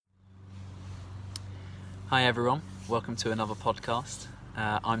Hi everyone, welcome to another podcast.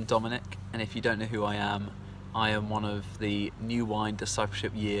 I'm Dominic, and if you don't know who I am one of the New Wine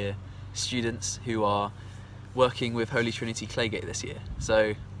Discipleship Year students who are working with Holy Trinity Claygate this year.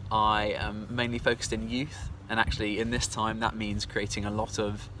 So I am mainly focused in youth, and actually in this time that means creating a lot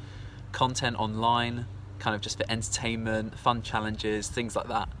of content online, kind of just for entertainment, fun challenges, things like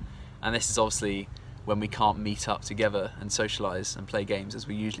that. And this is obviously when we can't meet up together and socialise and play games as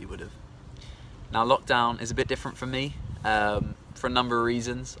we usually would have. Now lockdown is a bit different for me for a number of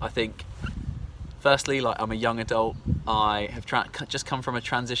reasons. I think firstly, I'm a young adult. I have just come from a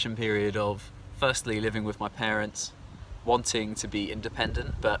transition period of firstly living with my parents, wanting to be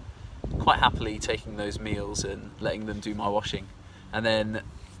independent, but quite happily taking those meals and letting them do my washing. And then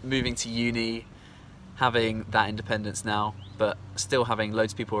moving to uni, having that independence now, but still having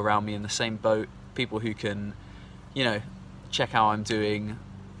loads of people around me in the same boat, people who can, check how I'm doing,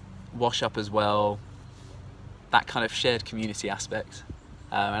 wash up as well, that kind of shared community aspect.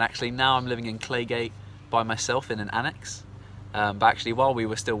 And actually now I'm living in Claygate by myself in an annex. But actually while we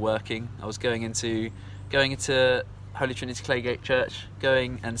were still working, I was going into Holy Trinity Claygate Church,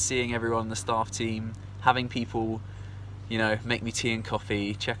 going and seeing everyone on the staff team, having people, make me tea and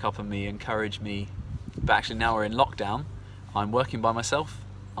coffee, check up on me, encourage me. But actually now we're in lockdown, I'm working by myself,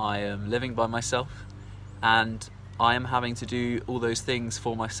 I am living by myself, and I am having to do all those things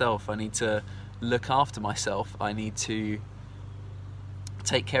for myself. I need to look after myself. I need to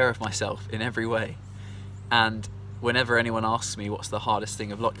take care of myself in every way. And whenever anyone asks me what's the hardest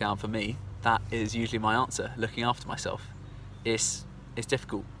thing of lockdown for me, that is usually my answer: looking after myself. It's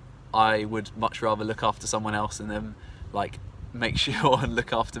difficult. I would much rather look after someone else and then make sure and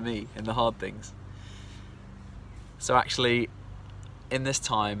look after me in the hard things. So actually, in this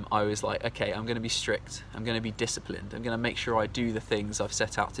time, I was like, okay, I'm going to be strict, I'm going to be disciplined, I'm going to make sure I do the things I've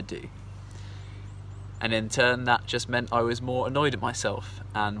set out to do. And in turn, that just meant I was more annoyed at myself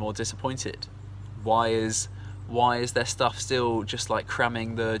and more disappointed. Why is there stuff still just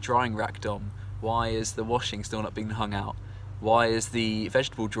cramming the drying rack, Dom? Why is the washing still not being hung out? Why is the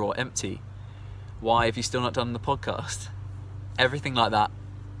vegetable drawer empty? Why have you still not done the podcast? Everything like that.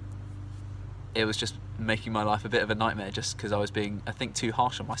 It was just making my life a bit of a nightmare, just because I was being, I think, too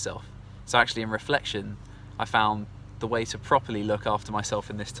harsh on myself. So actually in reflection, I found the way to properly look after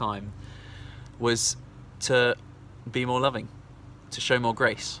myself in this time was to be more loving, to show more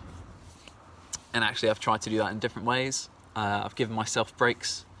grace. And actually I've tried to do that in different ways. I've given myself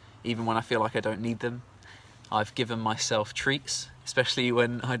breaks, even when I feel like I don't need them. I've given myself treats, especially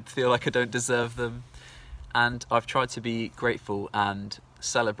when I feel like I don't deserve them. And I've tried to be grateful and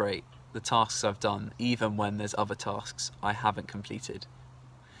celebrate the tasks I've done, even when there's other tasks I haven't completed.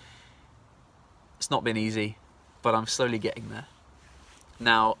 It's not been easy, but I'm slowly getting there.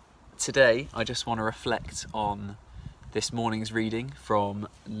 Now, today I just want to reflect on this morning's reading from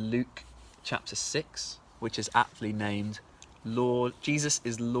Luke chapter 6, which is aptly named Jesus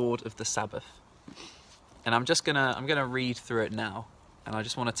is Lord of the Sabbath. And I'm gonna read through it now, and I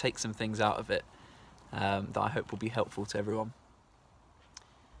just want to take some things out of it that I hope will be helpful to everyone.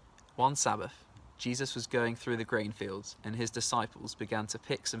 One Sabbath, Jesus was going through the grain fields, and his disciples began to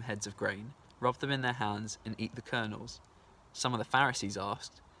pick some heads of grain, rub them in their hands, and eat the kernels. Some of the Pharisees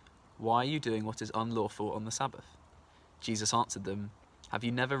asked, "Why are you doing what is unlawful on the Sabbath?" Jesus answered them, "Have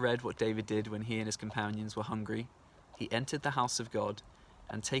you never read what David did when he and his companions were hungry? He entered the house of God,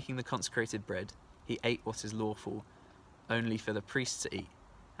 and taking the consecrated bread, he ate what is lawful only for the priests to eat,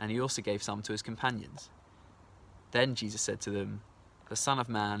 and he also gave some to his companions. Then Jesus said to them, 'The Son of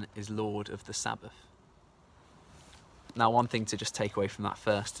Man is Lord of the Sabbath.'" Now, one thing to just take away from that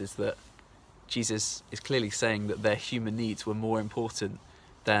first is that Jesus is clearly saying that their human needs were more important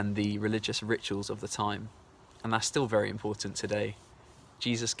than the religious rituals of the time. And that's still very important today.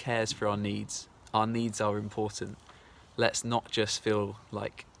 Jesus cares for our needs. Our needs are important. Let's not just feel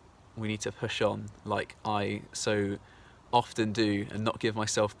like we need to push on, like I so often do, and not give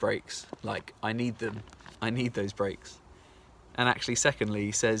myself breaks. I need them. I need those breaks. And actually, secondly,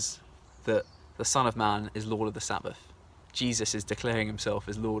 he says that the Son of Man is Lord of the Sabbath. Jesus is declaring himself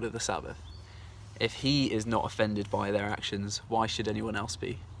as Lord of the Sabbath. If he is not offended by their actions, why should anyone else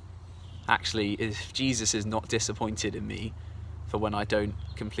be? Actually, if Jesus is not disappointed in me for when I don't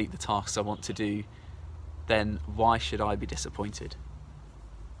complete the tasks I want to do, then why should I be disappointed?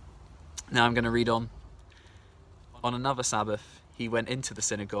 Now I'm going to read on. On another Sabbath, he went into the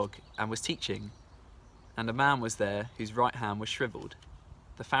synagogue and was teaching. And a man was there whose right hand was shriveled.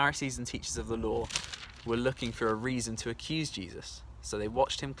 The Pharisees and teachers of the law were looking for a reason to accuse Jesus, so they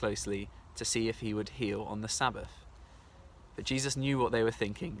watched him closely to see if he would heal on the Sabbath. But Jesus knew what they were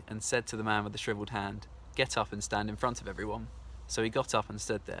thinking and said to the man with the shriveled hand, get up and stand in front of everyone. So he got up and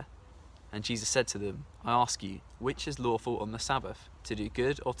stood there. And Jesus said to them, I ask you, which is lawful on the Sabbath, to do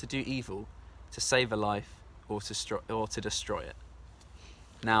good or to do evil, to save a life or to destroy it?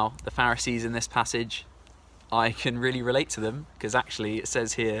 Now, the Pharisees in this passage, I can really relate to them, because actually it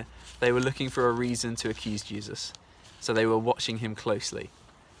says here they were looking for a reason to accuse Jesus. So they were watching him closely.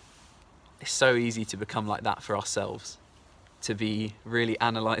 It's so easy to become like that for ourselves, to be really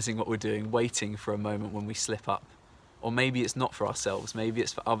analysing what we're doing, waiting for a moment when we slip up. Or maybe it's not for ourselves, maybe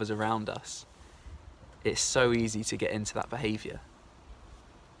it's for others around us. It's so easy to get into that behaviour.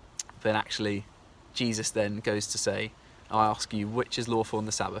 But actually, Jesus then goes to say, I ask you, which is lawful on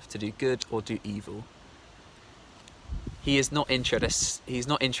the Sabbath, to do good or do evil? He's not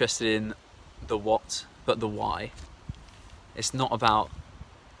interested in the what, but the why. It's not about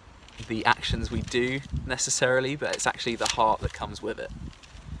the actions we do necessarily, but it's actually the heart that comes with it.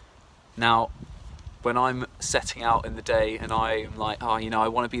 Now, when I'm setting out in the day and I'm like, I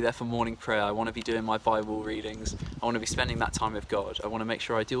want to be there for morning prayer, I want to be doing my Bible readings, I want to be spending that time with God, I want to make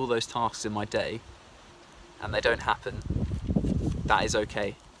sure I do all those tasks in my day, and they don't happen, that is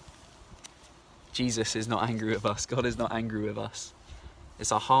okay. Jesus is not angry with us, God is not angry with us.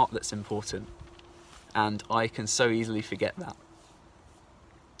 It's our heart that's important, and I can so easily forget that.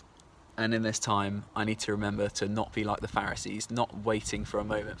 And in this time, I need to remember to not be like the Pharisees, not waiting for a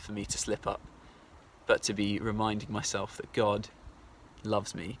moment for me to slip up, but to be reminding myself that God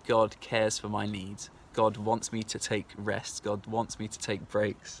loves me, God cares for my needs, God wants me to take rest, God wants me to take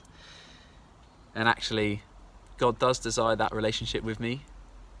breaks. And actually, God does desire that relationship with me,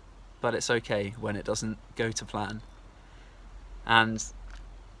 but it's okay when it doesn't go to plan. And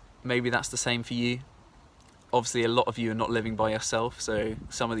maybe that's the same for you. Obviously, a lot of you are not living by yourself, so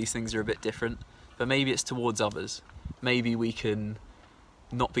some of these things are a bit different, but maybe it's towards others. Maybe we can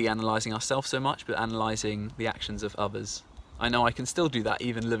not be analysing ourselves so much, but analysing the actions of others. I know I can still do that,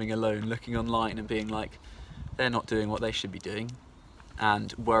 even living alone, looking online and being like, they're not doing what they should be doing,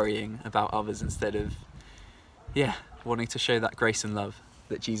 and worrying about others instead of, wanting to show that grace and love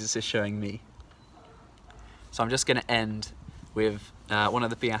that Jesus is showing me. So I'm just going to end with one of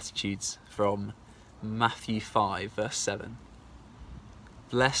the Beatitudes from Matthew 5, verse 7.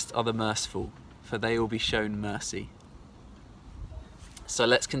 Blessed are the merciful, for they will be shown mercy. So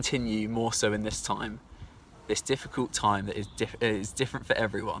let's continue more so in this time, this difficult time that is different for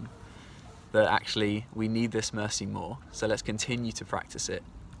everyone, that actually we need this mercy more. So let's continue to practice it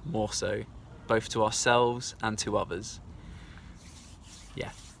more so, both to ourselves and to others.